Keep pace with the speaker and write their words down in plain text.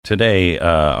Today,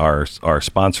 our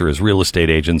sponsor is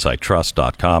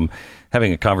realestateagentsitrust.com.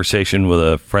 Having a conversation with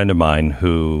a friend of mine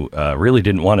who really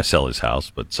didn't want to sell his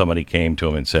house, but somebody came to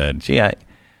him and said, gee, I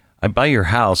buy your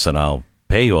house and I'll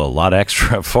pay you a lot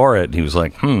extra for it. And he was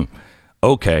like,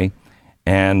 okay.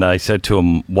 And I said to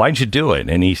him, why'd you do it?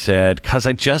 And he said, because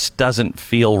it just doesn't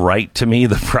feel right to me,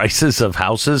 the prices of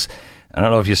houses. I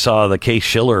don't know if you saw the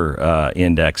Case-Shiller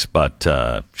index, but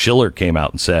Shiller came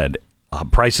out and said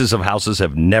prices of houses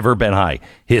have never been high.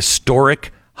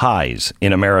 Historic highs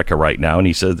in America right now. And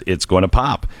he said it's going to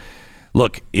pop.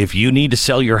 Look, if you need to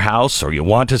sell your house or you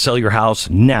want to sell your house,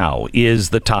 now is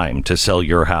the time to sell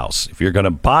your house. If you're going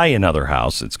to buy another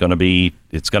house, it's going to be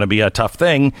a tough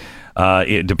thing,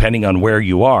 depending on where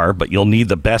you are, but you'll need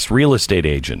the best real estate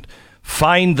agent.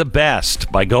 Find the best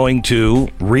by going to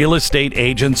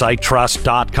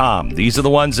realestateagentsitrust.com. These are the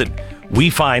ones that we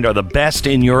find are the best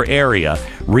in your area.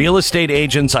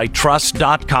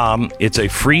 Realestateagentsitrust.com. It's a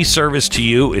free service to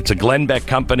you. It's a Glenn Beck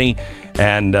company,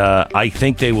 and I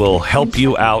think they will help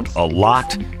you out a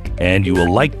lot, and you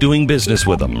will like doing business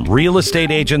with them.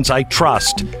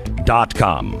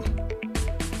 Realestateagentsitrust.com.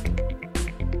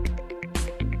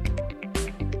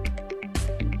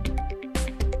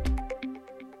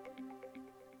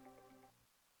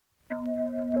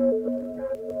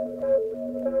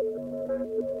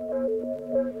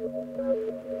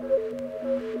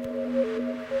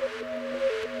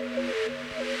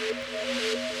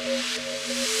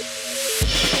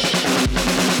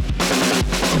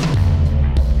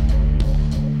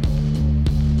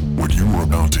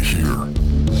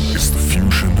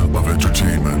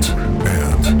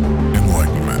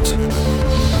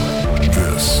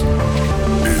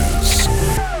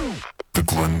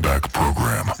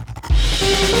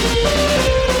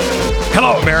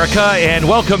 And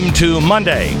welcome to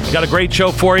Monday. Got a great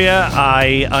show for you.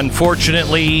 I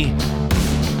unfortunately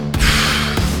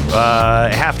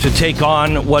have to take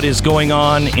on what is going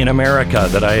on in America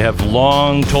that I have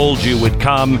long told you would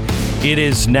come. It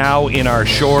is now in our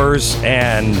shores,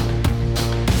 and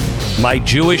my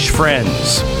Jewish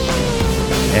friends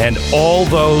and all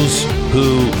those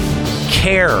who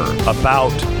care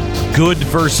about good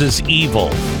versus evil,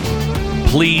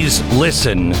 please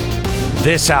listen.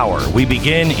 This hour, we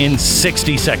begin in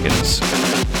 60 seconds.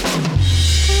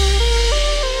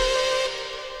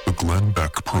 The Glenn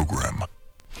Beck Program.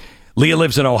 Leah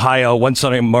lives in Ohio. One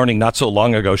Sunday morning, not so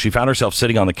long ago, she found herself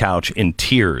sitting on the couch in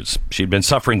tears. She'd been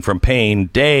suffering from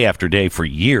pain day after day for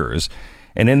years,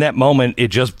 and in that moment, it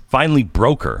just finally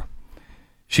broke her.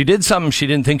 She did something she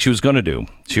didn't think she was going to do.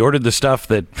 She ordered the stuff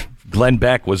that Glenn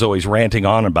Beck was always ranting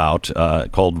on about,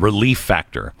 called Relief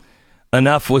Factor.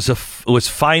 Enough was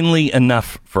finally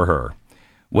enough for her.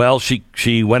 Well,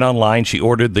 she went online. She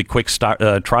ordered the quick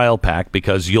trial pack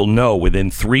because you'll know within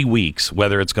 3 weeks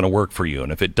whether it's going to work for you.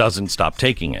 And if it doesn't, stop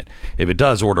taking it. If it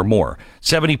does, order more.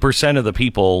 70% of the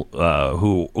people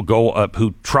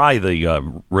who try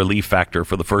the Relief Factor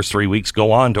for the first 3 weeks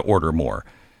go on to order more.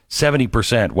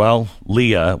 70%. Well,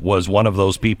 Leah was one of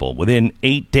those people. Within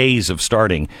 8 days of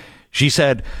starting, she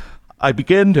said, I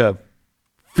began to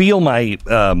feel my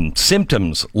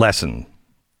symptoms lessen.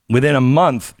 Within a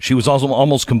month, she was also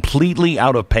almost completely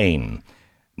out of pain.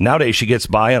 Nowadays, she gets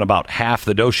by on about half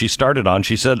the dose she started on.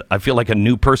 She said, I feel like a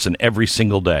new person every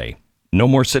single day. No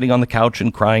more sitting on the couch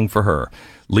and crying for her.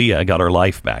 Leah got her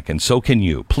life back, and so can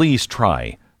you. Please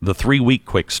try the 3-week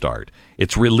quick start.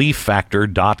 It's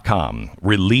relieffactor.com,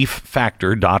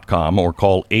 relieffactor.com, or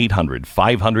call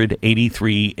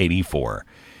 800-500-8384.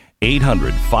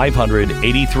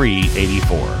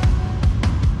 800-500-8384.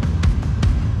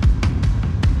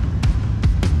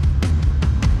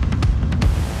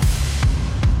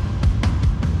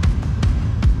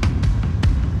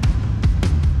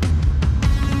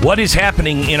 What is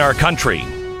happening in our country?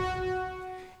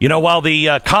 You know, while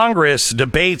the Congress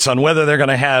debates on whether they're going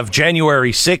to have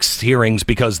January 6th hearings,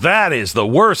 because that is the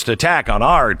worst attack on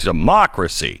our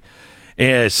democracy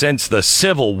since the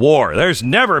Civil War. There's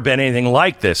never been anything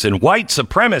like this, and white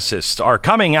supremacists are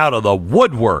coming out of the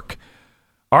woodwork.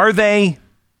 Are they?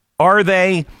 Are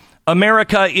they?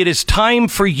 America, it is time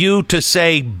for you to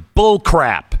say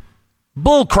bullcrap.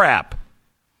 Bullcrap.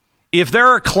 If there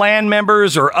are Klan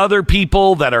members or other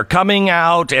people that are coming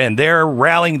out and they're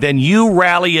rallying, then you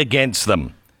rally against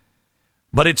them.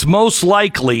 But it's most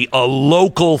likely a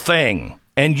local thing,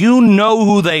 and you know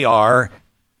who they are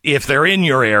if they're in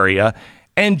your area,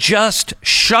 and just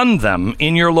shun them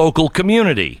in your local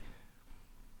community.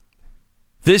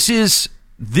 This is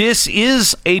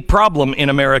a problem in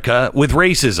America with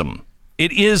racism.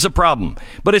 It is a problem.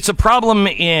 But it's a problem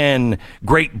in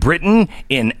Great Britain,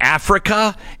 in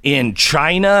Africa, in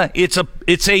China.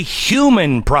 It's a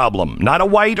human problem, not a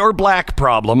white or black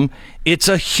problem. It's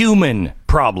a human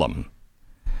problem.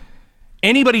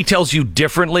 Anybody tells you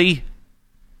differently,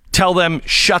 tell them,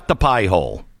 shut the pie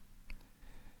hole.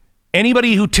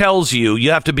 Anybody who tells you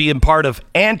you have to be in part of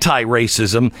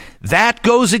anti-racism, that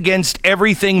goes against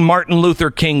everything Martin Luther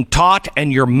King taught,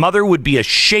 and your mother would be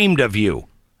ashamed of you.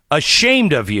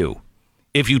 Ashamed of you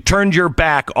if you turned your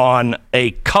back on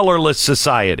a colorless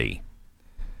society.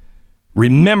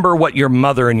 Remember what your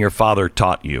mother and your father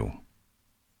taught you.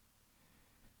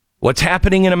 What's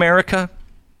happening in America?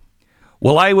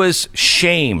 Well, I was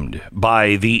shamed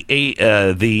by the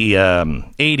ADL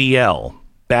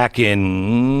back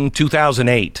in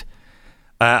 2008.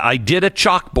 I did a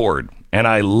chalkboard and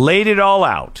I laid it all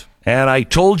out. And I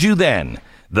told you then,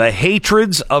 the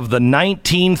hatreds of the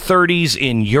 1930s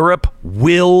in Europe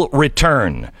will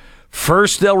return.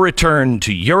 First, they'll return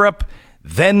to Europe.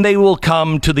 Then they will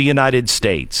come to the United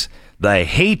States. The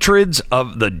hatreds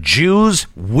of the Jews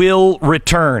will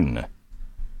return.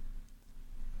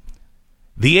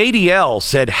 The ADL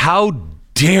said, how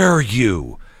dare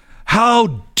you?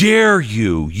 How dare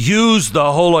you use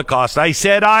the Holocaust? I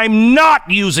said, I'm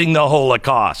not using the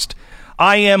Holocaust.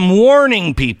 I am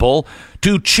warning people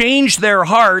to change their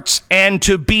hearts and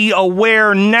to be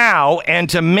aware now and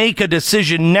to make a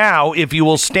decision now if you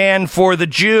will stand for the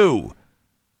Jew.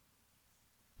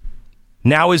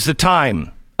 Now is the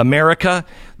time. America,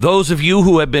 those of you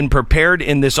who have been prepared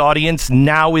in this audience,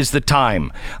 now is the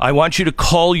time. I want you to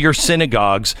call your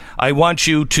synagogues. I want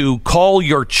you to call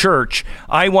your church.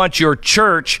 I want your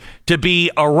church to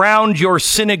be around your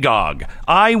synagogue.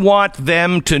 I want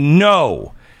them to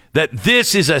know that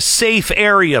this is a safe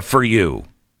area for you.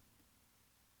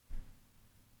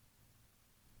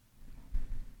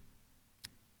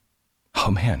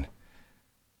 Oh, man.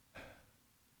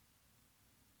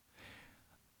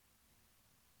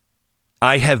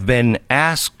 I have been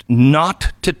asked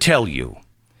not to tell you,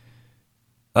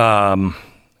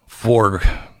 for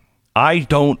I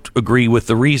don't agree with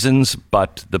the reasons,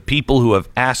 but the people who have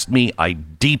asked me, I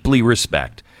deeply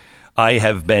respect. I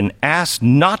have been asked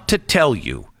not to tell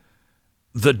you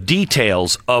the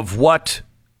details of what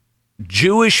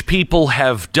Jewish people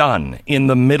have done in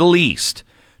the Middle East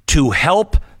to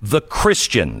help the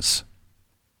Christians,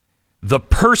 the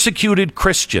persecuted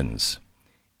Christians.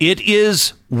 It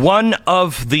is one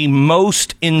of the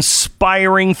most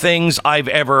inspiring things I've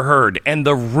ever heard. And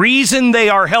the reason they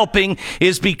are helping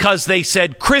is because they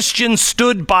said, Christians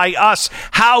stood by us.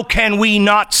 How can we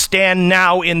not stand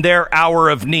now in their hour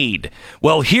of need?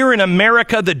 Well, here in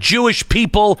America, the Jewish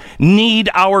people need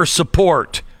our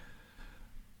support.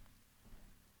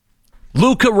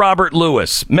 Luca Robert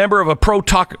Lewis, member of a pro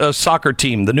soccer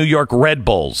team, the New York Red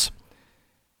Bulls.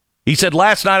 He said,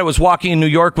 last night I was walking in New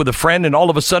York with a friend, and all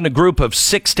of a sudden a group of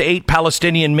 6 to 8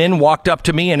 Palestinian men walked up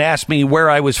to me and asked me where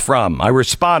I was from. I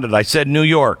responded. I said, New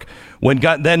York.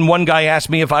 Then one guy asked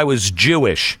me if I was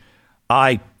Jewish.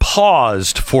 I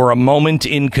paused for a moment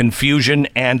in confusion,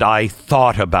 and I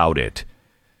thought about it.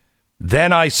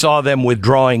 Then I saw them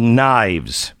withdrawing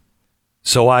knives.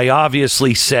 So I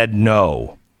obviously said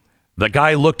no. The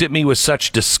guy looked at me with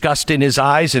such disgust in his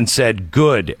eyes and said,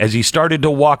 good. As he started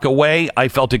to walk away, I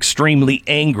felt extremely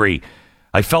angry.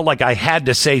 I felt like I had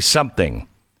to say something.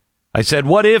 I said,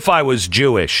 what if I was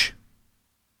Jewish?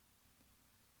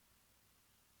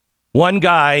 One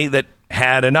guy that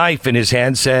had a knife in his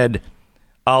hand said,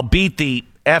 I'll beat the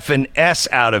effing S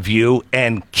out of you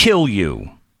and kill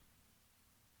you.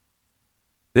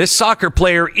 This soccer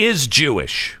player is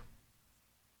Jewish.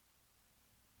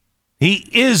 He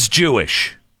is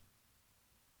Jewish.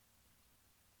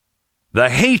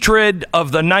 The hatred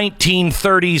of the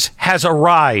 1930s has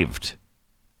arrived.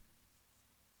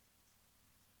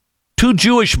 2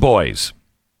 Jewish boys,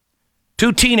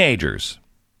 2 teenagers.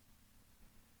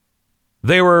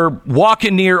 They were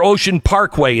walking near Ocean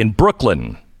Parkway in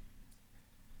Brooklyn.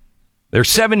 They're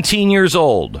 17 years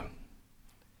old.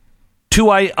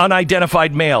 2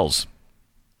 unidentified males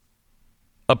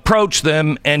approached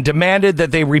them and demanded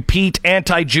that they repeat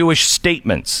anti-Jewish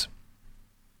statements.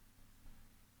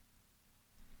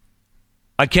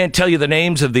 I can't tell you the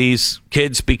names of these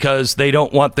kids because they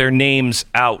don't want their names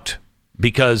out,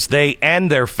 because they and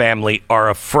their family are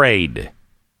afraid.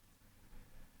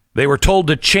 They were told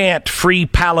to chant Free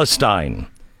Palestine.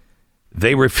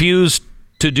 They refused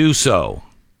to do so.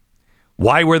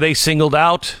 Why were they singled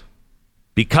out?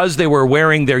 Because they were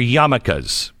wearing their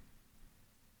yarmulkes.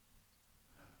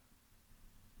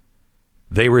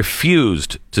 They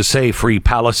refused to say Free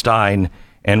Palestine,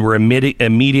 and were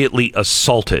immediately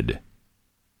assaulted.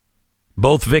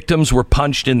 Both victims were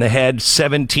punched in the head.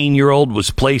 17-year-old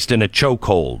was placed in a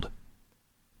chokehold.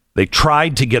 They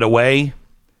tried to get away,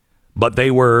 but they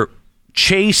were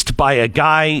chased by a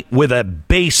guy with a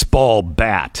baseball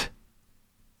bat.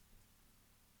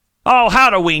 Oh, how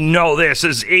do we know this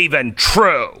is even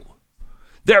true?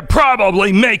 They're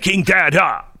probably making that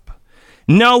up.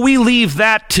 No, we leave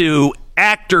that to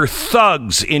actor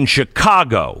thugs in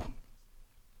Chicago.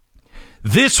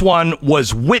 This one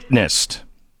was witnessed.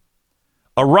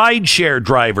 A rideshare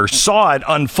driver saw it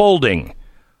unfolding,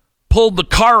 pulled the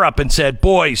car up and said,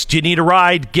 "Boys, do you need a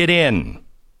ride? Get in."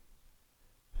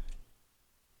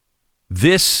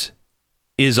 This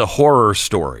is a horror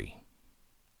story.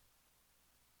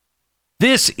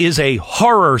 This is a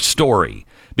horror story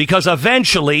because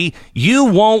eventually you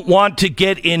won't want to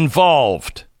get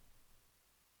involved.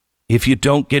 If you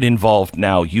don't get involved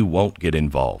now, you won't get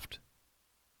involved.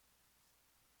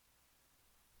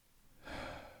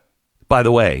 By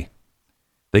the way,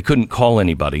 they couldn't call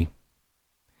anybody,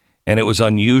 and it was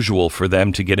unusual for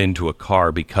them to get into a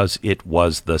car because it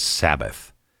was the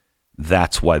Sabbath.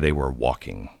 That's why they were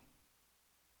walking.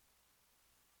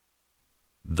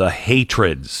 The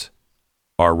hatreds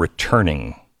are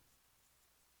returning.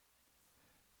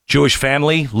 Jewish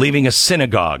family leaving a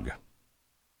synagogue,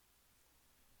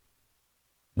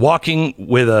 walking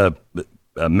with a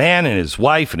man and his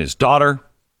wife and his daughter,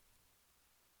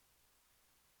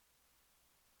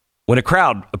 when a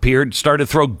crowd appeared, started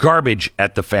to throw garbage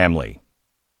at the family.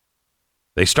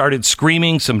 They started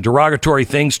screaming some derogatory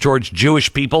things towards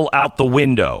Jewish people out the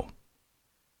window.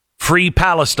 Free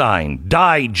Palestine,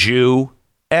 die Jew,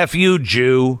 F you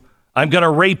Jew, I'm going to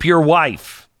rape your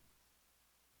wife.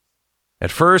 At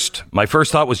first, my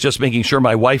first thought was just making sure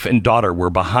my wife and daughter were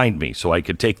behind me so I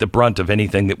could take the brunt of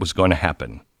anything that was going to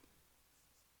happen.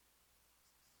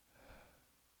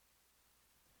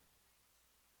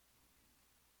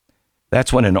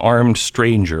 That's when an armed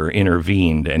stranger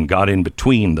intervened and got in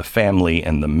between the family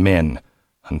and the men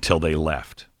until they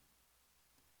left.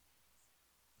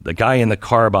 The guy in the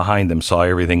car behind them saw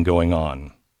everything going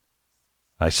on.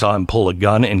 I saw him pull a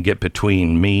gun and get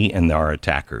between me and our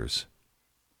attackers.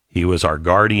 He was our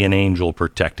guardian angel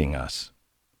protecting us.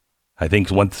 I think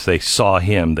once they saw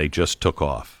him, they just took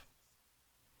off.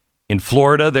 In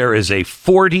Florida, there is a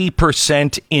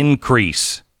 40%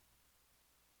 increase.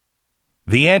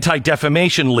 The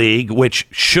Anti-Defamation League, which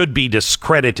should be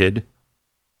discredited,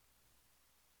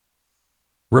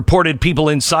 reported people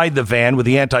inside the van with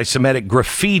the anti-Semitic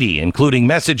graffiti, including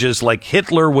messages like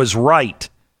 "Hitler was right,"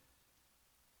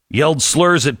 yelled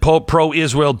slurs at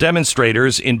pro-Israel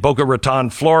demonstrators in Boca Raton,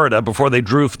 Florida, before they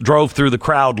drove through the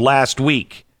crowd last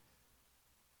week.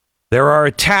 There are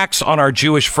attacks on our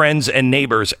Jewish friends and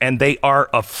neighbors, and they are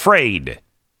afraid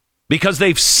because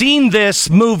they've seen this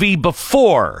movie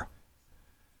before.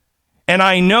 And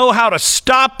I know how to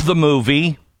stop the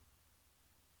movie.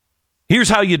 Here's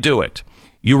how you do it.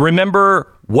 You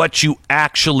remember what you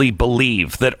actually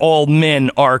believe, that all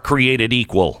men are created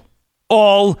equal.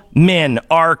 All men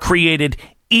are created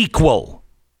equal.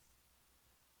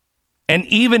 And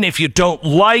even if you don't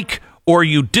like or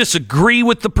you disagree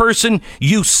with the person,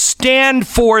 you stand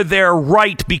for their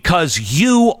right because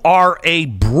you are a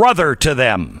brother to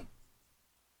them.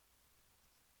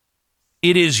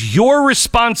 It is your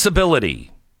responsibility.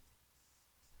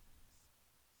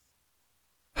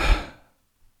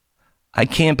 I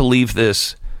can't believe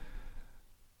this,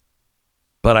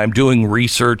 but I'm doing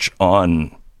research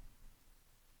on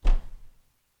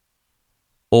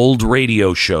old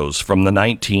radio shows from the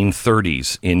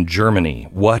 1930s in Germany.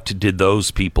 What did those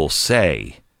people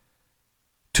say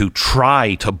to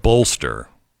try to bolster?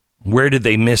 Where did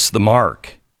they miss the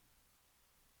mark?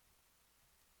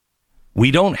 We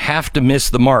don't have to miss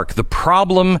the mark. The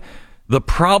problem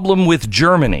with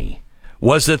Germany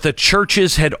was that the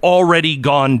churches had already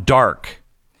gone dark.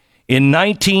 In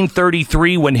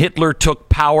 1933, when Hitler took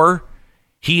power,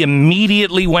 he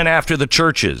immediately went after the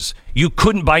churches.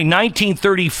 By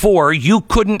 1934, you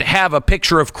couldn't have a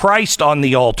picture of Christ on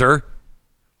the altar.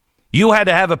 You had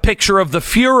to have a picture of the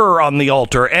Führer on the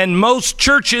altar, and most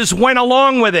churches went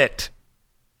along with it.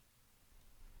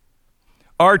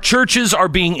 Our churches are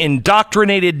being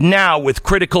indoctrinated now with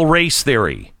critical race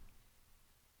theory.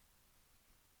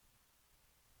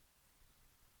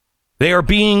 They are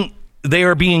being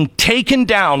taken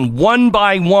down one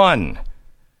by one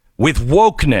with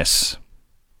wokeness,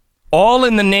 all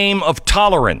in the name of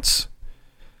tolerance.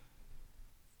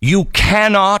 You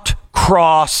cannot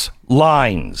cross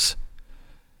lines.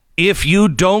 If you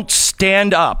don't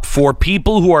stand up for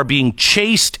people who are being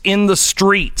chased in the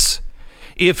streets,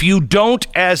 if you don't,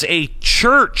 as a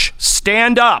church,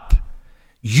 stand up,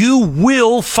 you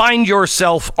will find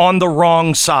yourself on the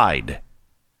wrong side.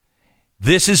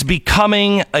 This is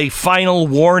becoming a final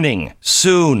warning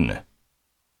soon.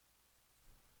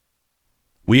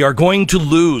 We are going to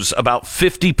lose about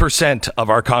 50% of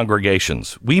our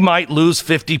congregations. We might lose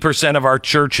 50% of our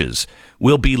churches.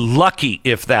 We'll be lucky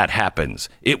if that happens.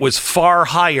 It was far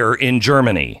higher in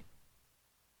Germany.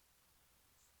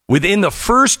 Within the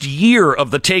first year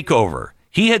of the takeover,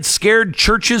 he had scared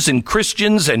churches and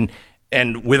Christians, and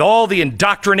with all the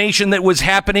indoctrination that was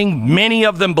happening, many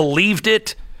of them believed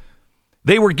it.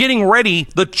 They were getting ready,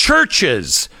 the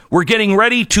churches were getting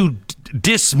ready to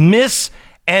dismiss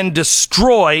and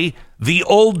destroy the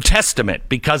Old Testament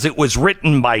because it was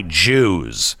written by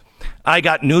Jews. I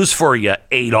got news for you,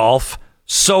 Adolf.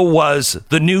 So was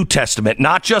the New Testament,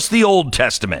 not just the Old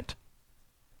Testament.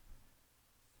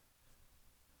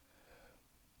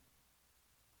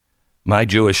 My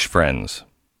Jewish friends,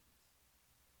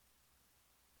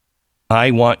 I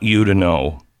want you to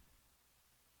know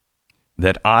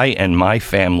that I and my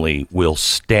family will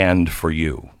stand for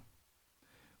you.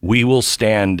 We will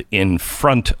stand in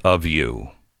front of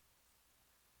you.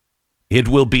 It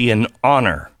will be an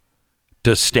honor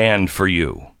to stand for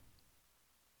you.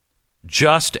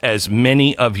 Just as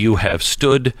many of you have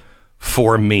stood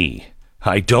for me.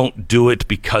 I don't do it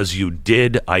because you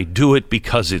did. I do it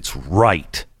because it's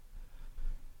right.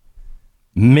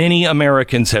 Many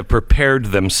Americans have prepared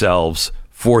themselves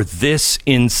for this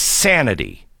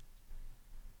insanity.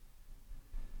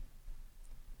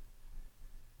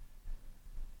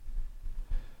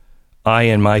 I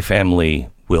and my family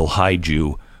will hide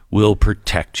you, will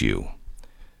protect you.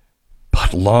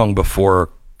 But long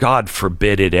before, God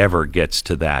forbid it ever gets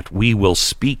to that, we will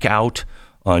speak out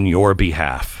on your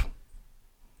behalf.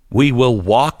 We will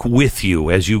walk with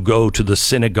you as you go to the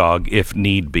synagogue if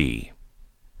need be.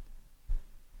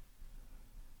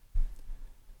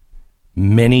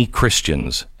 Many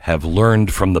Christians have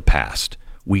learned from the past.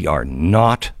 We are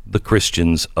not the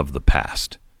Christians of the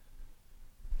past.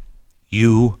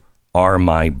 You are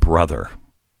my brother,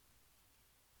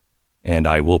 and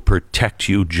I will protect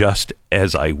you just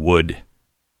as I would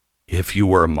if you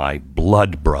were my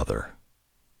blood brother.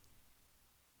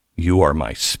 You are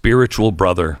my spiritual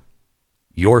brother.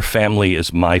 Your family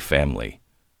is my family.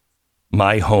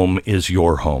 My home is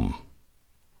your home.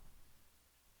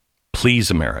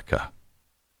 Please, America,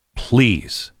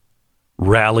 please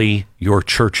rally your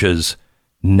churches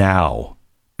now.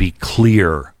 Be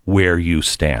clear where you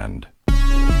stand.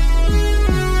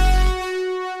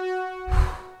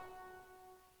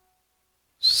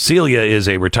 Celia is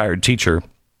a retired teacher.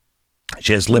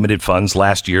 She has limited funds.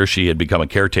 Last year, she had become a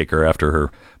caretaker after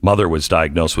her mother was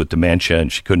diagnosed with dementia,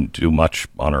 and she couldn't do much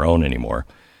on her own anymore.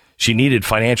 She needed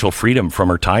financial freedom from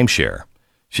her timeshare.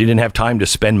 She didn't have time to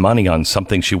spend money on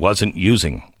something she wasn't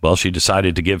using. Well, she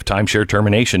decided to give Timeshare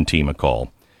Termination Team a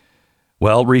call.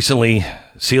 Well, recently,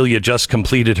 Celia just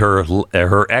completed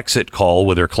her exit call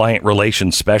with her client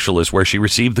relations specialist, where she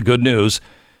received the good news.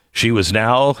 She was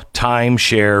now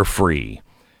timeshare free.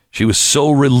 She was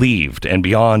so relieved and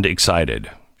beyond excited.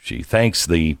 She thanks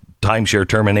the Timeshare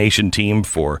Termination Team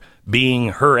for being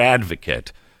her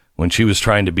advocate when she was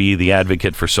trying to be the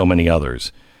advocate for so many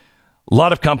others. A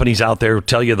lot of companies out there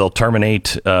tell you they'll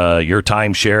terminate your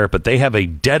timeshare, but they have a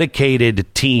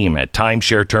dedicated team at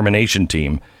Timeshare Termination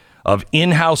Team of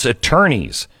in-house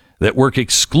attorneys that work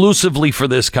exclusively for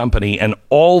this company, and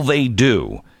all they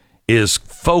do is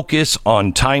focus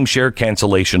on timeshare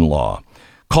cancellation law.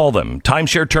 Call them,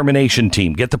 Timeshare Termination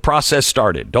Team. Get the process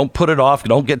started. Don't put it off.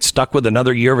 Don't get stuck with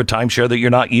another year of a timeshare that you're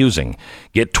not using.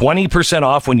 Get 20%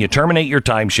 off when you terminate your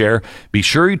timeshare. Be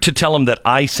sure to tell them that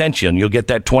I sent you, and you'll get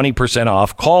that 20%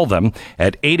 off. Call them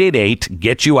at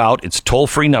 888-GET-YOU-OUT. It's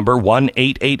toll-free number,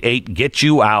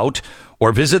 1-888-GET-YOU-OUT.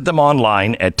 Or visit them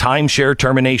online at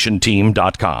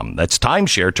timeshareterminationteam.com. That's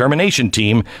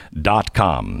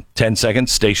timeshareterminationteam.com. 10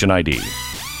 seconds, station ID.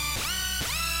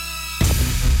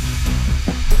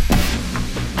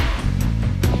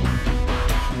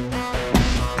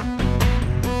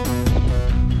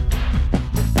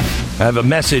 I have a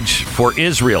message for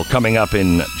Israel coming up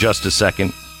in just a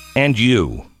second. And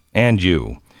you.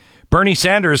 Bernie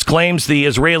Sanders claims the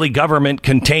Israeli government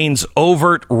contains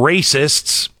overt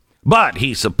racists, but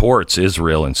he supports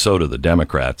Israel, and so do the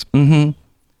Democrats. Biden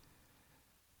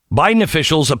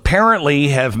officials apparently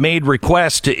have made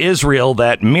requests to Israel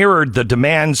that mirrored the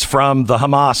demands from the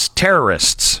Hamas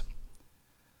terrorists.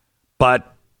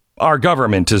 But our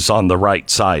government is on the right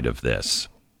side of this.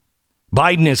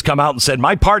 Biden has come out and said,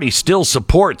 my party still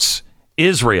supports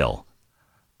Israel.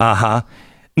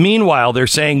 Meanwhile, they're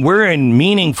saying we're in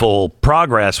meaningful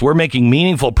progress. We're making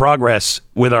meaningful progress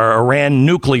with our Iran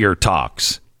nuclear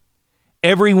talks.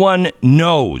 Everyone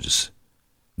knows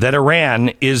that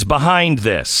Iran is behind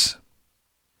this.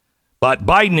 But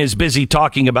Biden is busy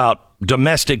talking about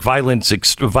domestic violence,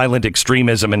 violent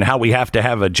extremism, and how we have to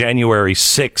have a January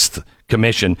 6th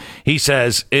commission. He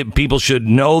says people should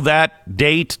know that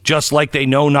date just like they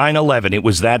know 9/11. It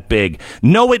was that big.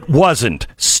 No, it wasn't.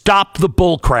 Stop the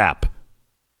bull crap.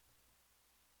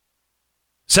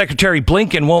 Secretary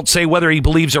Blinken won't say whether he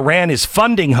believes Iran is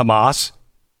funding Hamas,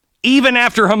 even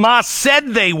after Hamas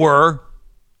said they were.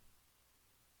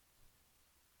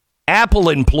 Apple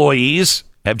employees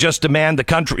have just demanded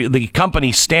the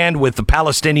company stand with the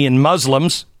Palestinian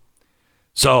Muslims.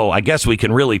 So I guess we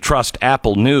can really trust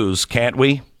Apple News, can't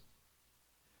we?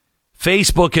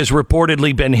 Facebook has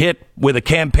reportedly been hit with a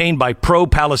campaign by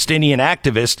pro-Palestinian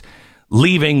activists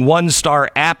leaving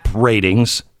one-star app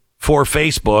ratings for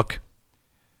Facebook.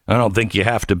 I don't think you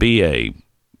have to be a,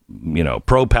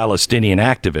 pro-Palestinian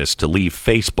activist to leave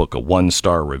Facebook a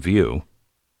one-star review.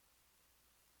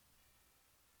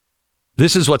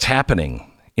 This is what's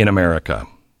happening in America.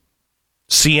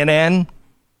 CNN,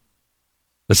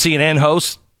 the CNN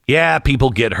host, yeah,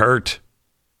 people get hurt.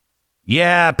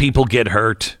 Yeah, people get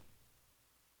hurt.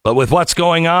 But with what's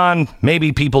going on,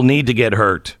 maybe people need to get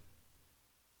hurt.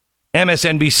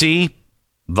 MSNBC,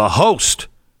 the host,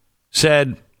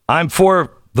 said, I'm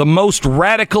for the most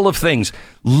radical of things.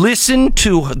 Listen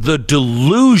to the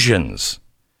delusions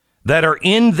that are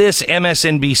in this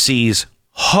MSNBC's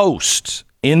hosts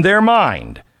in their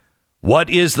mind. What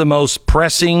is the most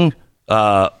pressing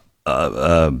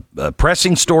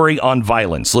story on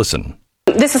violence? Listen.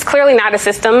 This is clearly not a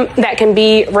system that can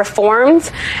be reformed.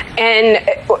 And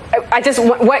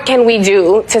what can we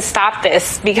do to stop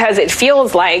this? Because it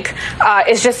feels like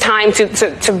it's just time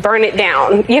to burn it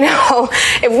down.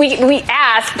 If we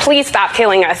ask, please stop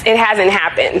killing us, it hasn't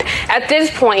happened. At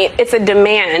this point, it's a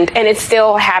demand and it's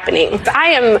still happening.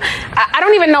 I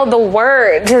don't even know the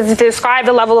word to describe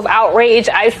the level of outrage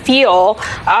I feel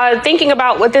thinking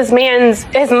about what his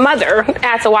mother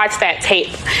had to watch that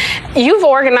tape. You've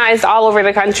organized all over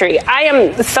the country. I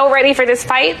am so ready for this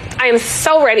fight. I am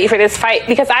so ready for this fight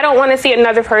because I don't want to see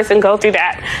another person go through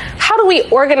that. How do we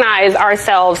organize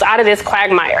ourselves out of this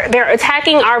quagmire? They're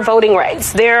attacking our voting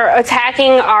rights. They're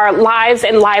attacking our lives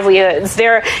and livelihoods.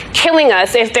 They're killing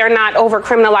us if they're not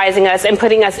over-criminalizing us and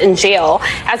putting us in jail.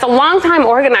 As a longtime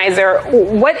organizer,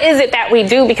 what is it that we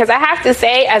do? Because I have to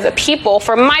say, as a people,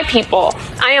 for my people,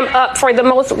 I am up for the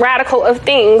most radical of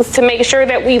things to make sure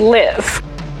that we live.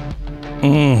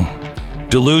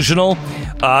 Delusional.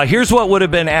 Here's what would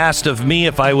have been asked of me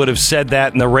if I would have said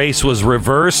that and the race was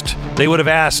reversed. They would have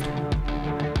asked,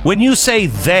 when you say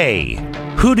they,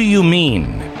 who do you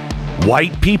mean?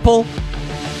 White people?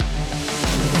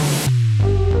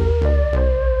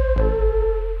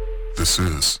 This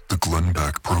is the Glenn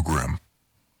Beck Program.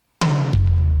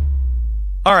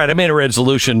 All right, I made a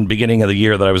resolution beginning of the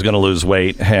year that I was going to lose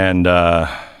weight, and I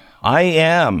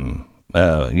am.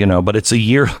 But it's a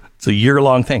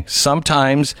year-long thing.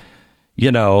 Sometimes,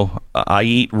 I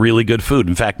eat really good food.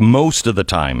 In fact, most of the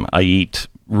time I eat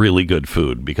really good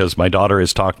food because my daughter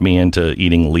has talked me into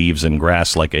eating leaves and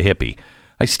grass like a hippie.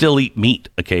 I still eat meat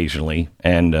occasionally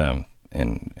and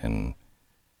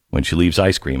when she leaves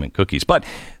ice cream and cookies. But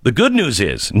the good news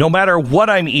is, no matter what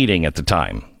I'm eating at the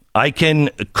time, I can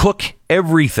cook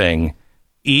everything,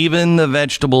 even the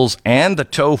vegetables and the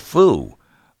tofu,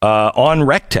 on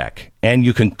RecTech, and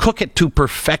you can cook it to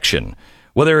perfection.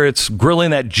 Whether it's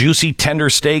grilling that juicy tender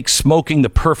steak, smoking the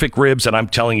perfect ribs, and I'm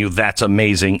telling you, that's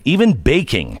amazing. Even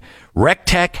baking,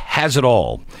 RecTech has it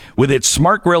all. With its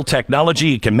smart grill technology,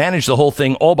 you can manage the whole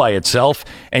thing all by itself,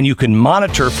 and you can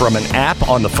monitor from an app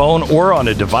on the phone or on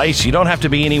a device. You don't have to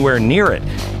be anywhere near it.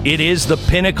 It is the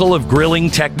pinnacle of grilling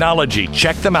technology.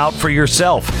 Check them out for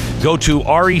yourself. Go to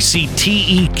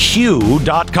recteq.com.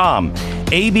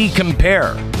 A/B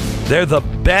compare. They're the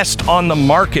best on the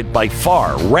market by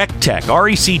far. RecTech,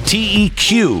 recteq.com.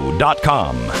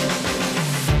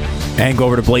 And go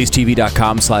over to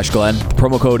blazetv.com/Glenn.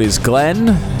 Promo code is Glenn.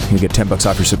 You get $10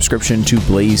 off your subscription to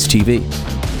Blaze TV.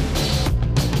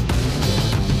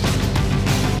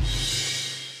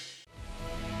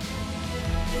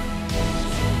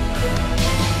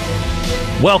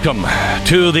 Welcome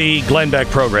to the Glenn Beck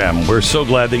program. We're so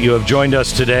glad that you have joined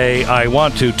us today. I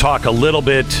want to talk a little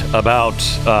bit about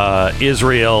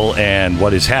Israel and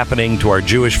what is happening to our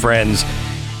Jewish friends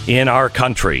in our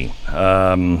country.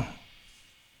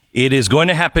 It is going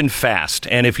to happen fast,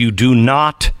 and if you do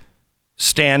not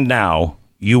stand now,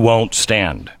 you won't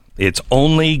stand. It's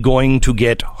only going to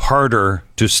get harder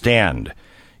to stand.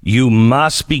 You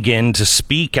must begin to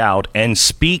speak out and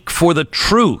speak for the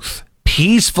truth.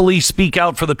 Peacefully speak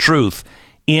out for the truth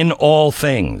in all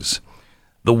things.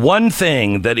 The one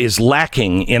thing that is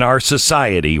lacking in our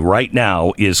society right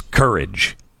now is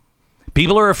courage.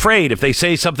 People are afraid if they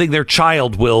say something, their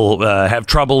child will have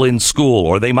trouble in school,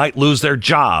 or they might lose their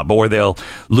job, or they'll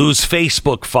lose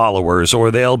Facebook followers, or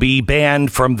they'll be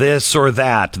banned from this or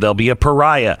that. They'll be a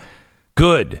pariah.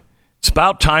 Good. It's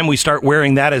about time we start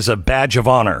wearing that as a badge of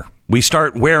honor. We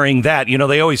start wearing that. You know,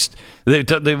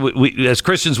 as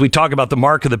Christians, we talk about the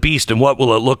mark of the beast and what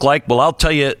will it look like. Well,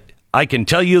 I can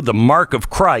tell you the mark of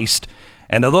Christ.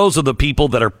 And those are the people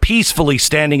that are peacefully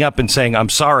standing up and saying, I'm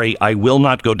sorry, I will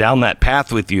not go down that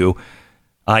path with you.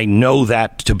 I know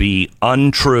that to be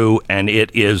untrue and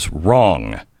it is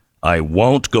wrong. I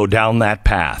won't go down that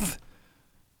path.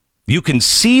 You can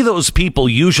see those people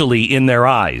usually in their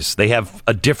eyes. They have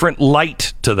a different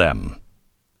light to them.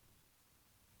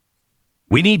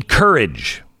 We need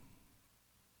courage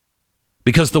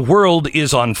because the world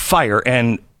is on fire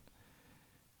and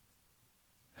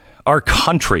our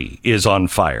country is on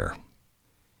fire.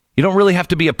 You don't really have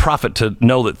to be a prophet to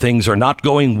know that things are not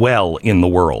going well in the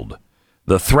world.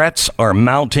 The threats are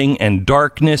mounting and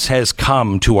darkness has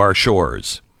come to our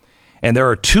shores. And there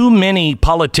are too many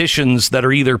politicians that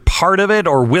are either part of it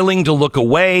or willing to look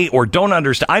away or don't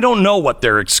understand. I don't know what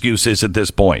their excuse is at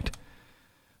this point.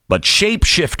 But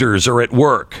shapeshifters are at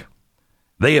work.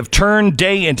 They have turned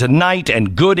day into night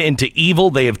and good into evil.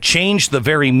 They have changed the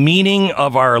very meaning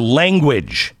of our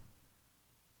language.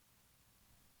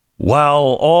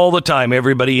 While all the time,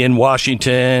 everybody in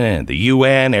Washington and the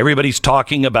UN, everybody's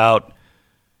talking about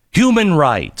human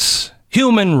rights,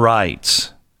 human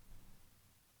rights.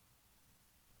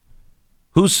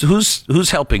 Who's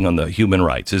helping on the human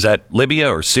rights? Is that Libya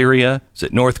or Syria? Is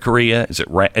it North Korea?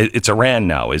 It's Iran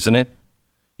now, isn't it?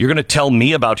 You're going to tell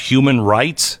me about human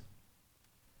rights?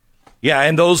 Yeah,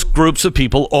 and those groups of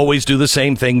people always do the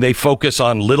same thing. They focus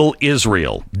on little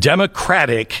Israel,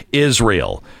 democratic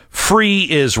Israel,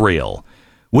 free Israel,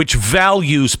 which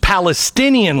values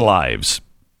Palestinian lives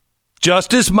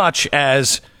just as much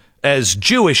as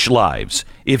Jewish lives.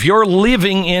 If you're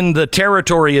living in the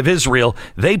territory of Israel,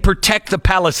 they protect the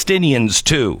Palestinians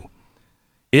too.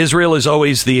 Israel is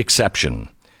always the exception.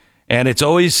 And it's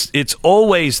always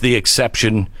the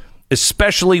exception,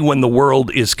 especially when the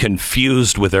world is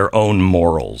confused with their own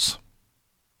morals.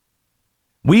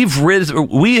 We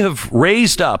have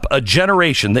raised up a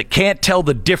generation that can't tell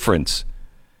the difference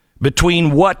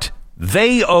between what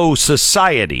they owe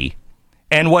society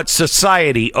and what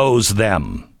society owes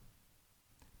them.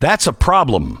 That's a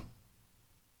problem.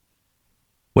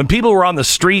 When people were on the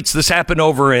streets, this happened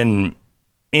over in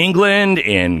England,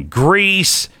 in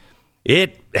Greece.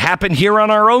 It happened here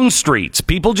on our own streets.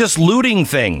 People just looting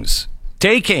things,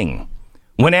 taking.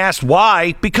 When asked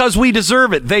why, because we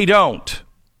deserve it. They don't.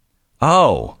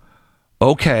 Oh,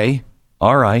 okay.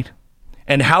 All right.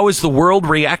 And how is the world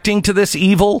reacting to this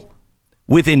evil?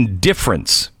 With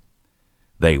indifference.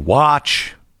 They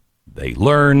watch, they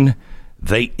learn,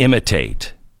 they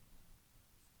imitate.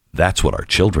 That's what our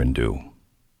children do.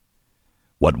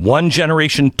 What one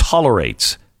generation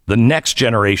tolerates, the next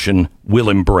generation will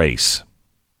embrace.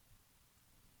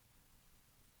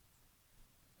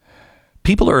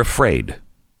 People are afraid,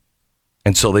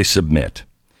 and so they submit.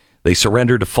 They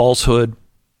surrender to falsehood.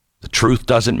 The truth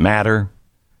doesn't matter.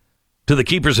 To the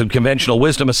keepers of conventional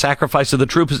wisdom, a sacrifice of the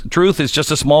truth is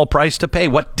just a small price to pay.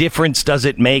 What difference does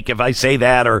it make if I say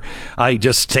that or I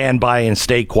just stand by and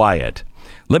stay quiet?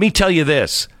 Let me tell you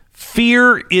this.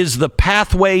 Fear is the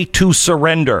pathway to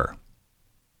surrender.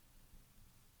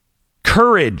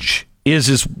 Courage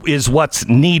is what's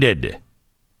needed.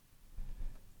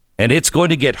 And it's going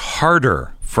to get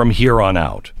harder from here on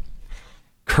out.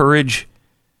 Courage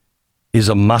is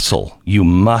a muscle you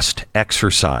must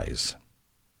exercise.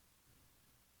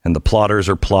 And the plotters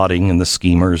are plotting and the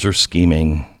schemers are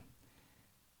scheming.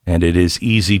 And it is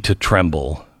easy to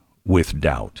tremble with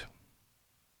doubt.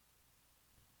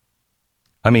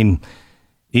 I mean,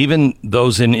 even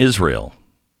those in Israel,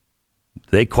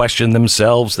 they question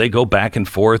themselves. They go back and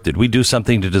forth. Did we do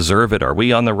something to deserve it? Are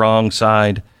we on the wrong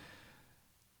side?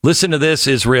 Listen to this,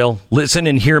 Israel. Listen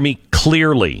and hear me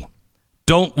clearly.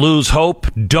 Don't lose hope.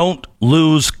 Don't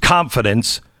lose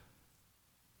confidence.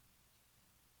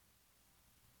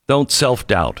 Don't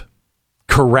self-doubt.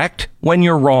 Correct when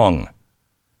you're wrong.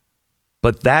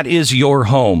 But that is your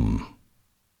home.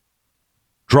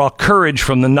 Draw courage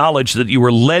from the knowledge that you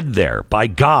were led there by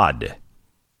God.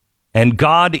 And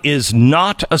God is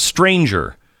not a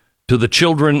stranger to the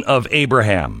children of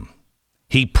Abraham.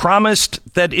 He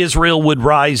promised that Israel would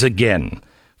rise again.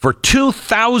 For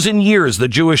 2,000 years, the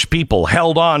Jewish people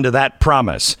held on to that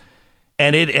promise,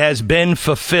 and it has been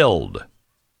fulfilled.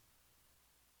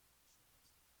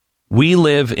 We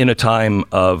live in a time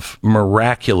of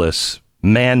miraculous,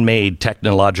 man-made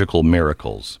technological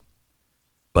miracles,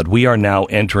 but we are now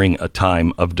entering a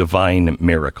time of divine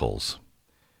miracles.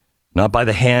 Not by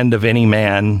the hand of any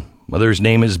man, whether his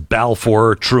name is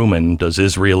Balfour or Truman, does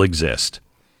Israel exist.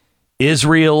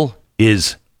 Israel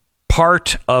is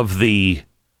part of the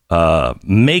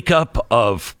makeup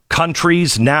of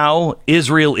countries now.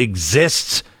 Israel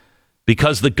exists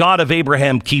because the God of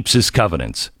Abraham keeps his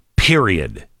covenants,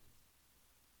 period.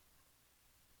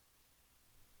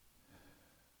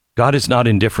 God is not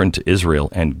indifferent to Israel,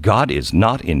 and God is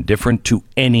not indifferent to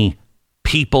any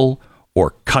people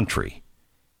or country.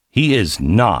 He is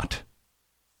not.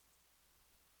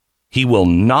 He will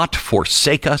not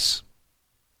forsake us.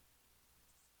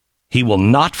 He will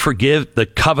not forgive the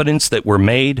covenants that were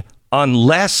made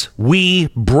unless we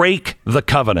break the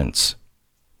covenants.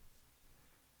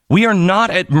 We are not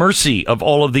at mercy of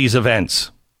all of these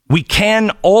events. We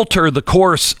can alter the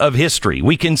course of history.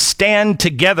 We can stand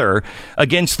together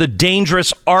against the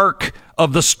dangerous arc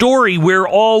of the story we're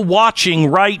all watching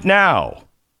right now.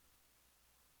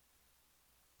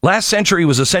 Last century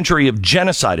was a century of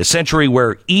genocide, a century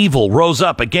where evil rose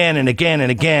up again and again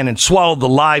and again and swallowed the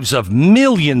lives of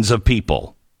millions of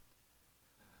people.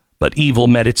 But evil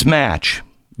met its match.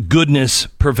 Goodness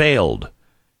prevailed.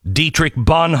 Dietrich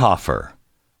Bonhoeffer,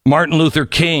 Martin Luther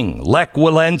King, Lech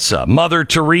Walesa, Mother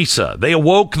Teresa, they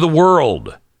awoke the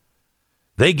world.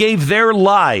 They gave their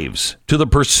lives to the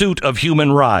pursuit of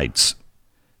human rights.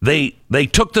 They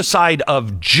took the side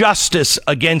of justice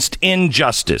against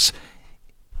injustice,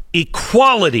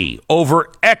 equality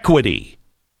over equity.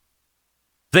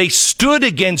 They stood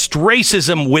against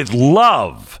racism with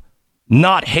love,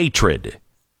 not hatred.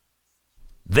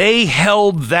 They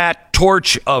held that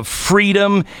torch of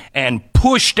freedom and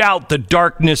pushed out the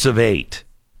darkness of hate.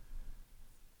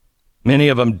 Many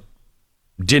of them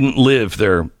didn't live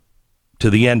to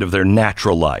the end of their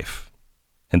natural life,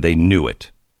 and they knew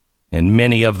it. And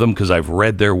many of them, because I've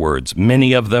read their words,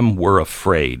 many of them were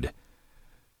afraid.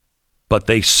 But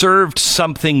they served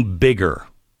something bigger.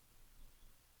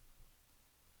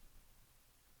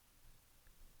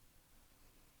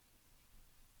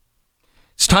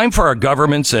 It's time for our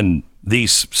governments and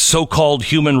these so-called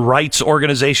human rights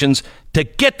organizations to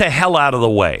get the hell out of the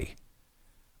way.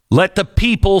 Let the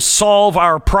people solve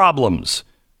our problems.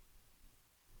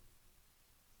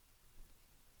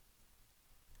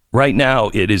 Right now,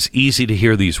 it is easy to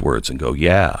hear these words and go,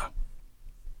 yeah.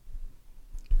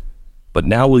 But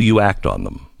now will you act on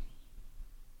them?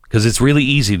 Because it's really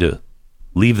easy to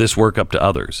leave this work up to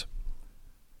others.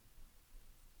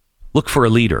 Look for a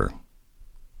leader.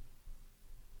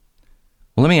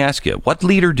 Well, let me ask you, what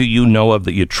leader do you know of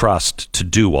that you trust to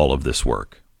do all of this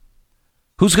work?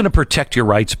 Who's going to protect your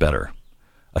rights better?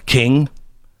 A king,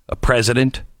 a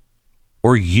president,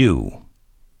 or you?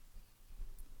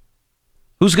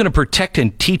 Who's going to protect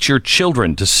and teach your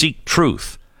children to seek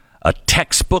truth? A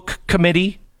textbook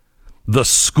committee? The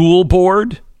school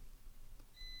board?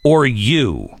 Or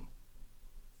you?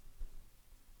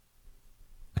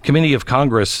 A committee of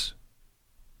Congress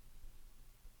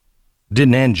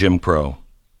didn't end Jim Crow.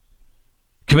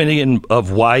 A committee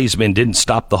of wise men didn't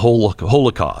stop the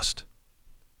Holocaust.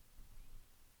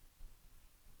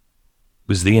 It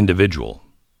was the individual.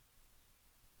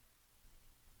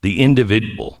 The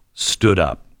individual stood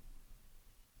up.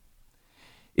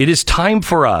 It is time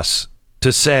for us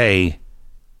to say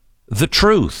the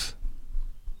truth.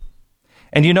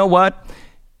 And you know what?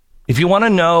 If you want to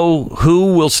know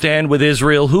who will stand with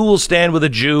Israel, who will stand with a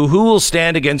Jew, who will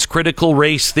stand against critical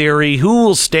race theory, who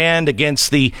will stand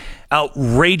against the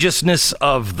outrageousness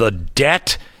of the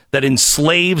debt that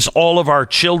enslaves all of our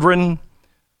children,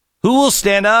 who will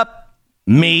stand up?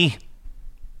 Me.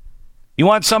 You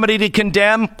want somebody to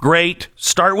condemn? Great.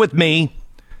 Start with me.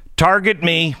 Target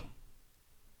me.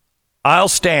 I'll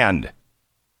stand.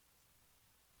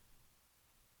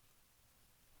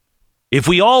 If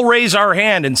we all raise our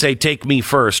hand and say, take me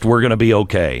first, we're going to be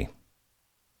okay.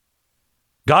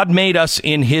 God made us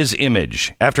in his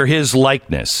image, after his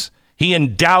likeness. He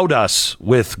endowed us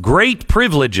with great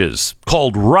privileges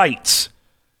called rights.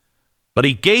 But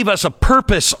he gave us a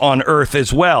purpose on earth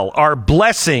as well. Our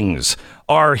blessings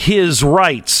are his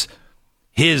rights.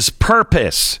 His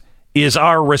purpose is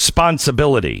our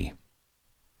responsibility.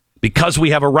 Because we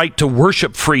have a right to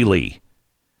worship freely,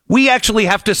 we actually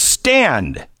have to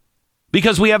stand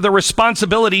Because we have the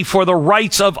responsibility for the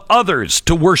rights of others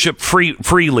to worship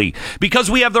freely.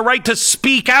 Because we have the right to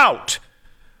speak out.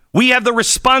 We have the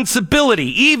responsibility,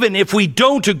 even if we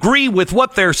don't agree with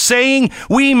what they're saying,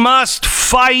 we must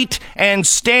fight and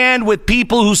stand with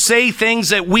people who say things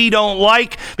that we don't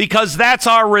like, because that's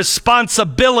our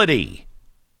responsibility.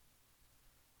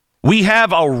 We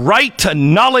have a right to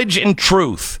knowledge and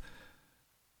truth.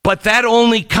 But that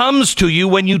only comes to you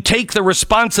when you take the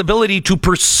responsibility to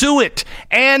pursue it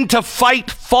and to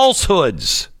fight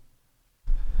falsehoods.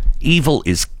 Evil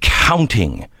is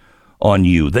counting on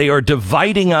you. They are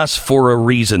dividing us for a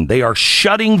reason. They are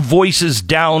shutting voices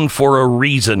down for a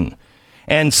reason.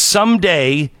 And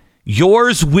someday,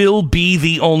 yours will be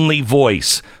the only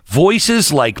voice.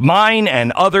 Voices like mine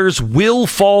and others will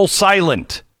fall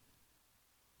silent.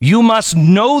 You must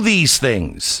know these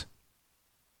things.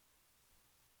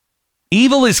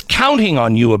 Evil is counting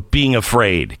on you of being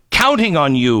afraid, counting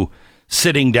on you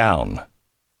sitting down.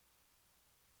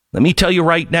 Let me tell you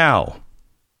right now,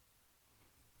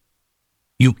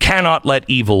 you cannot let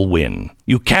evil win.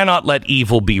 You cannot let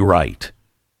evil be right.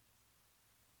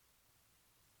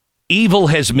 Evil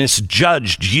has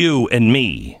misjudged you and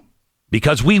me,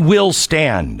 because we will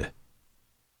stand.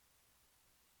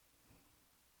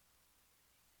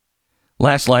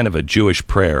 Last line of a Jewish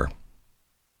prayer.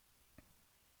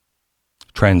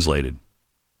 Translated,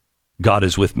 God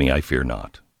is with me, I fear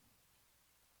not.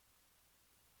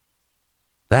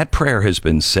 That prayer has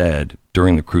been said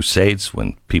during the Crusades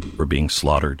when people were being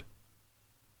slaughtered,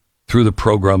 through the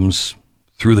pogroms,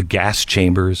 through the gas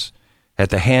chambers,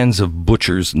 at the hands of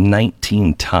butchers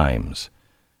 19 times.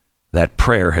 That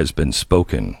prayer has been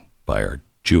spoken by our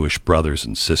Jewish brothers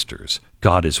and sisters.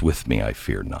 God is with me, I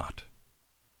fear not.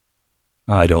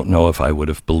 I don't know if I would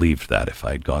have believed that if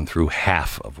I had gone through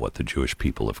half of what the Jewish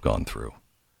people have gone through.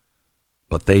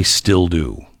 But they still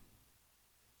do.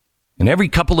 And every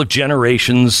couple of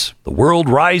generations, the world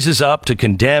rises up to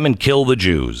condemn and kill the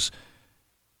Jews.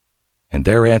 And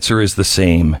their answer is the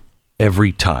same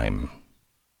every time.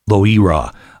 Lo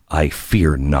ira, I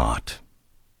fear not.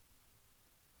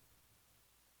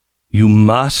 You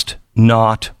must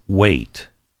not wait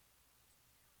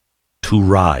to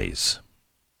rise.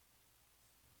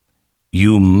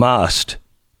 You must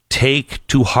take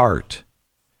to heart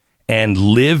and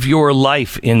live your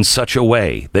life in such a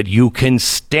way that you can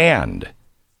stand,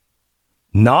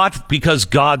 not because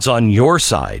God's on your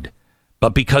side,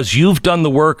 but because you've done the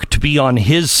work to be on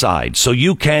his side. So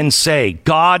you can say,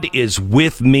 God is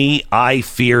with me, I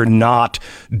fear not.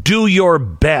 Do your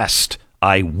best.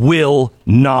 I will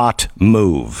not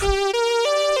move.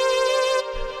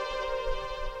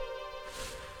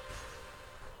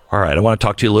 All right, I want to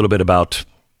talk to you a little bit about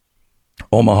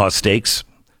Omaha Steaks.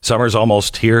 Summer's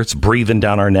almost here. It's breathing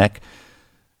down our neck.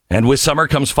 And with summer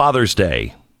comes Father's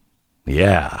Day.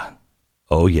 Yeah.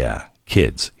 Oh, yeah.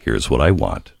 Kids, here's what I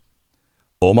want.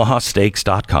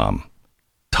 omahasteaks.com.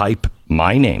 Type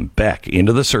my name, Beck,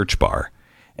 into the search bar,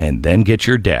 and then get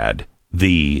your dad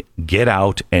the Get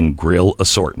Out and Grill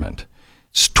assortment.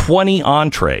 It's 20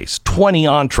 entrees,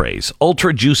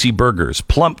 ultra juicy burgers,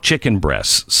 plump chicken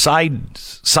breasts,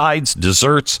 sides,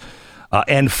 desserts,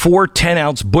 and 4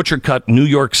 10-ounce butcher cut New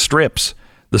York strips.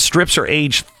 The strips are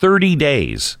aged 30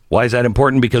 days. Why is that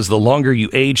important? Because the longer you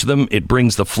age them, it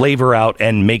brings the flavor out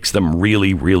and makes them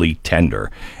really, really tender.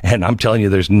 And I'm telling you,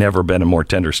 there's never been a more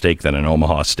tender steak than an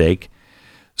Omaha steak.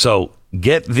 So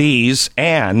get these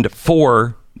and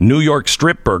 4 New York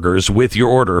strip burgers with your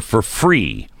order for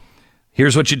free.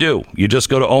 Here's what you do. You just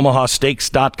go to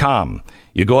omahasteaks.com.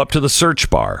 You go up to the search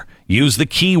bar. Use the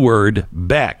keyword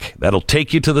Beck. That'll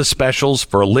take you to the specials.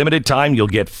 For a limited time, you'll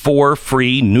get 4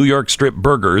 free New York strip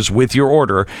burgers with your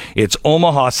order. It's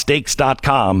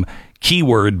omahasteaks.com,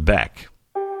 keyword Beck.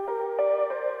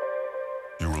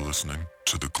 You are listening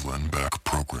to the Glenn Beck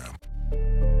Program.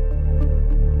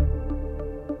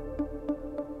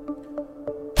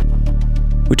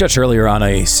 We touched earlier on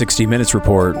a 60 Minutes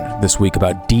report this week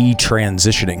about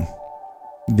detransitioning.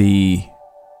 The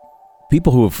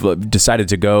people who have decided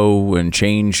to go and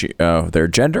change their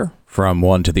gender from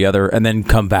one to the other and then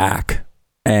come back.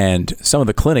 And some of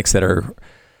the clinics that are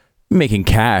making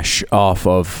cash off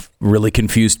of really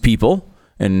confused people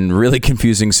and really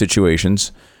confusing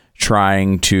situations,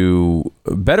 trying to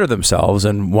better themselves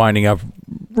and winding up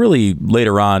really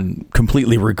later on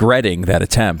completely regretting that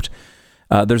attempt.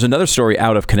 There's another story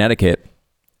out of Connecticut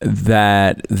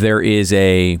that there is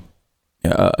a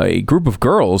group of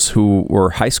girls who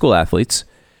were high school athletes,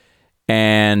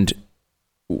 and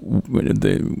one of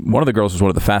the girls was one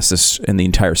of the fastest in the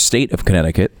entire state of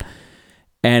Connecticut,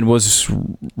 and was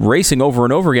racing over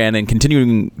and over again and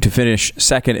continuing to finish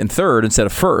second and third instead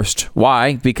of first.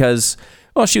 Why? Because,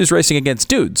 well, she was racing against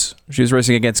dudes. She was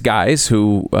racing against guys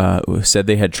who said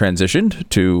they had transitioned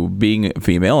to being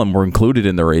female and were included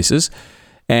in the races,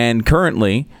 and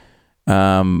currently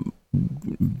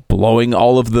blowing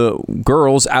all of the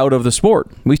girls out of the sport.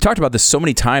 We've talked about this so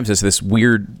many times as this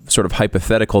weird sort of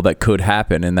hypothetical that could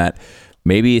happen, and that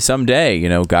maybe someday,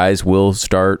 guys will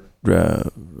start,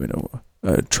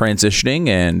 transitioning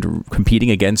and competing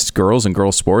against girls in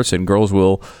girls' sports, and girls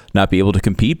will not be able to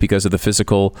compete because of the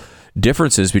physical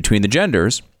differences between the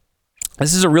genders.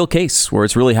 This is a real case where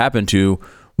it's really happened to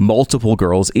multiple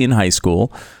girls in high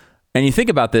school. And you think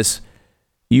about this,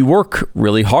 you work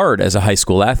really hard as a high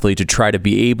school athlete to try to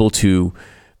be able to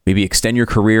maybe extend your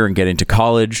career and get into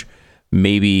college,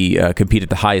 maybe compete at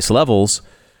the highest levels.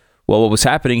 Well, what was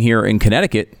happening here in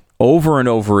Connecticut over and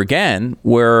over again,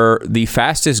 where the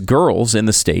fastest girls in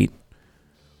the state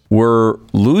were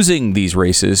losing these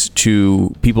races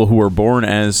to people who were born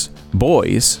as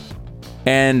boys,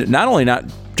 and not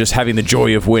just having the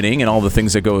joy of winning and all the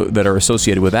things that are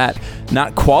associated with that,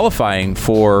 not qualifying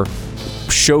for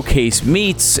showcase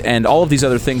meets and all of these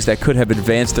other things that could have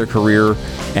advanced their career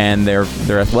and their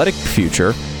athletic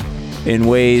future in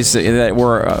ways that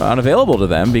were unavailable to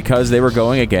them because they were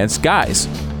going against guys.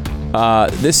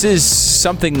 This is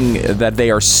something that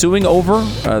they are suing over.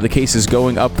 The case is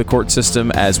going up the court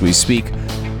system as we speak.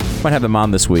 Might have them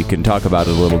on this week and talk about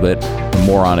it a little bit.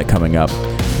 More on it coming up.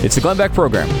 It's the Glenn Beck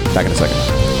Program. Back in a second.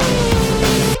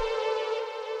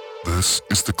 This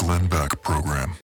is the Glenn Beck Program.